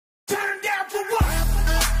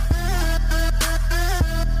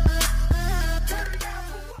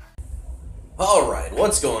Alright,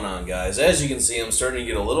 what's going on, guys? As you can see, I'm starting to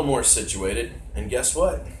get a little more situated, and guess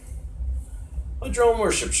what? My drone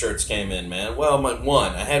worship shirts came in, man. Well,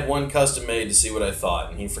 I had one custom made to see what I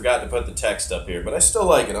thought, and he forgot to put the text up here, but I still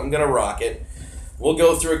like it. I'm gonna rock it. We'll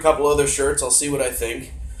go through a couple other shirts, I'll see what I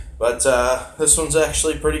think. But this one's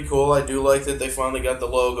actually pretty cool. I do like that they finally got the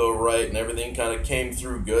logo right, and everything kind of came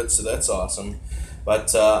through good, so that's awesome.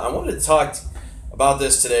 But I wanted to talk about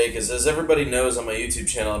this today because, as everybody knows on my YouTube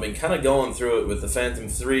channel, I've been kind of going through it with the Phantom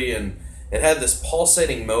 3, and it had this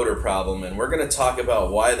pulsating motor problem, and we're going to talk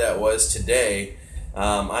about why that was today.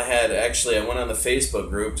 I went on the Facebook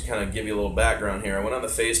group to kind of give you a little background here. I went on the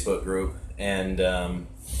Facebook group, and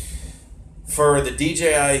for the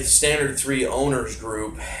DJI Standard 3 owners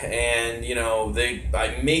group, and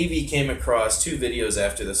I maybe came across 2 videos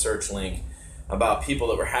after the search link about people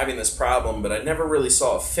that were having this problem, but I never really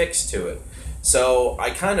saw a fix to it. So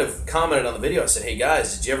I kind of commented on the video. I said, hey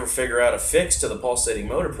guys, did you ever figure out a fix to the pulsating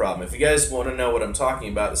motor problem? If you guys want to know what I'm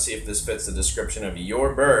talking about to see if this fits the description of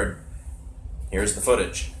your bird, here's the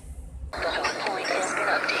footage. The hard point has been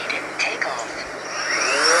updated. Take off.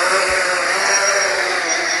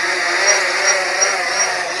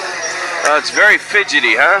 Oh, it's very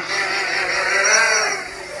fidgety, huh?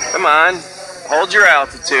 Come on, hold your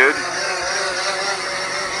altitude.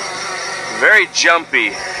 Very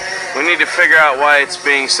jumpy. We need to figure out why it's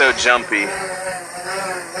being so jumpy. You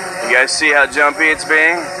guys see how jumpy it's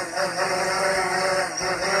being?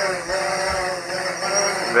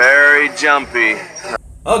 Very jumpy.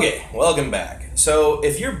 Okay, welcome back. So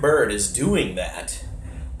if your bird is doing that,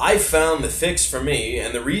 I found the fix for me,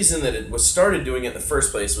 and the reason that it was started doing it in the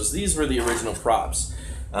first place was these were the original props.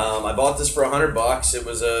 I bought this for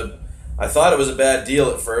 $100. I thought it was a bad deal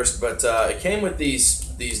at first, but it came with these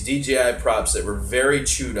DJI props that were very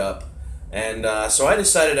chewed up, and so I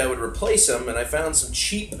decided I would replace them, and I found some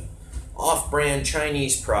cheap off-brand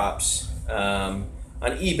Chinese props on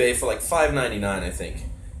eBay for like $5.99, I think.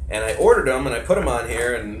 And I ordered them, and I put them on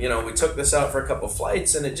here, and we took this out for a couple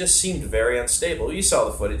flights, and it just seemed very unstable. You saw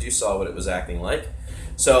the footage, you saw what it was acting like.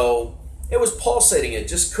 So it was pulsating, it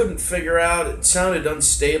just couldn't figure out, it sounded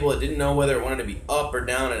unstable, it didn't know whether it wanted to be up or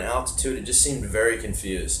down in altitude, it just seemed very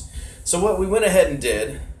confused. So what we went ahead and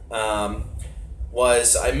did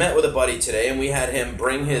was I met with a buddy today, and we had him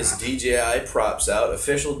bring his DJI props out,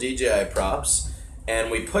 official DJI props, and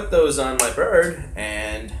we put those on my bird,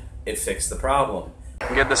 and it fixed the problem.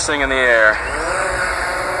 Get this thing in the air.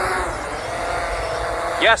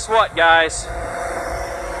 Guess what, guys?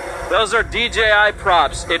 Those are DJI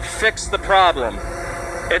props. It fixed the problem.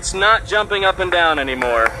 It's not jumping up and down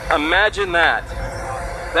anymore. Imagine that.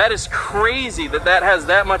 That is crazy that has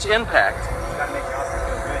that much impact.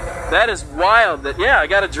 That is wild. I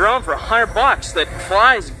got a drone for $100 that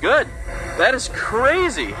flies good. That is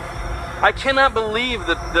crazy. I cannot believe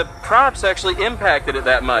that the props actually impacted it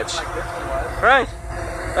that much. Right.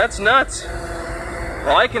 That's nuts.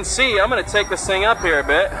 Well, I can see. I'm going to take this thing up here a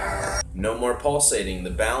bit. No more pulsating. The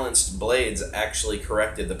balanced blades actually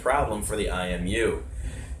corrected the problem for the IMU.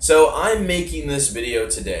 So I'm making this video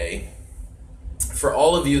today for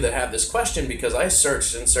all of you that have this question, because I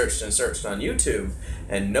searched and searched and searched on YouTube,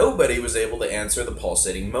 and nobody was able to answer the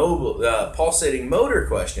pulsating motor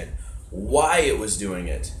question, why it was doing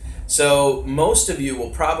it. So most of you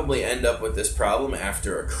will probably end up with this problem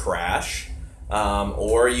after a crash,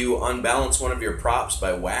 or you unbalance one of your props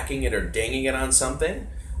by whacking it or dinging it on something,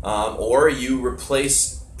 or you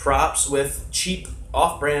replace props with cheap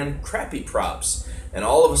off-brand crappy props, and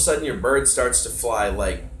all of a sudden your bird starts to fly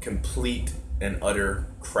like complete and utter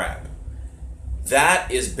crap.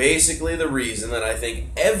 That is basically the reason that I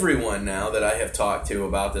think everyone now that I have talked to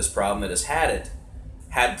about this problem that has had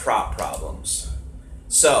prop problems.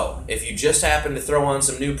 So if you just happen to throw on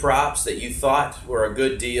some new props that you thought were a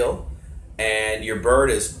good deal, and your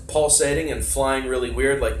bird is pulsating and flying really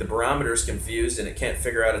weird, like the barometer's confused and it can't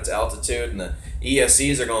figure out its altitude, and the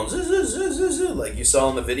ESCs are going zzz, zzz, zzz, zzz, like you saw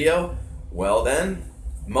in the video, well then,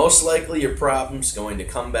 most likely your problem's going to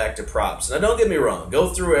come back to props. Now don't get me wrong, go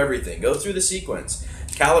through everything, go through the sequence,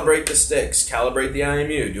 calibrate the sticks, calibrate the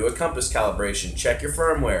IMU, do a compass calibration, check your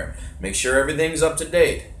firmware, make sure everything's up to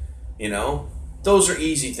date. Those are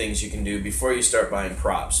easy things you can do before you start buying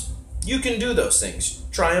props. You can do those things,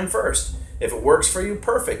 try them first. If it works for you,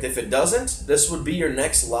 perfect. If it doesn't, this would be your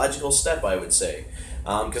next logical step, I would say.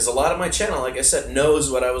 Because a lot of my channel, like I said, knows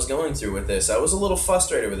what I was going through with this. I was a little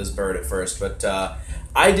frustrated with this bird at first, but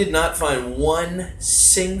I did not find one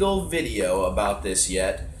single video about this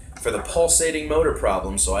yet for the pulsating motor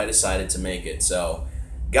problem, so I decided to make it. So,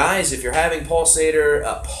 guys, if you're having pulsating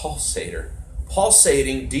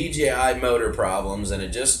pulsating DJI motor problems, and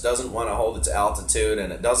it just doesn't want to hold its altitude,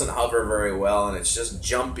 and it doesn't hover very well, and it's just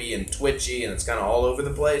jumpy and twitchy, and it's kind of all over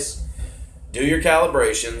the place, do your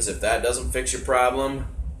calibrations. If that doesn't fix your problem,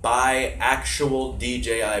 buy actual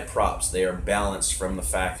DJI props. They are balanced from the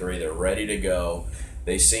factory. They're ready to go.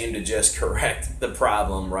 They seem to just correct the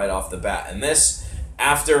problem right off the bat. And this,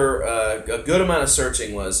 after a good amount of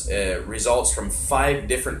searching, was results from 5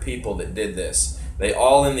 different people that did this. They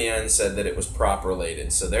all in the end said that it was prop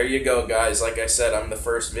related. So there you go, guys. Like I said, I'm the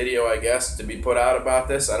first video, I guess, to be put out about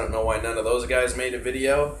this. I don't know why none of those guys made a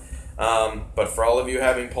video. But for all of you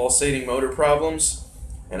having pulsating motor problems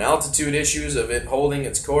and altitude issues of it holding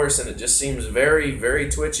its course and it just seems very,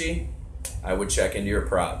 very twitchy, I would check into your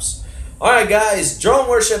props. Alright guys, drone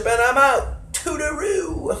worship, and I'm out.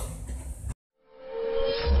 Toodaloo!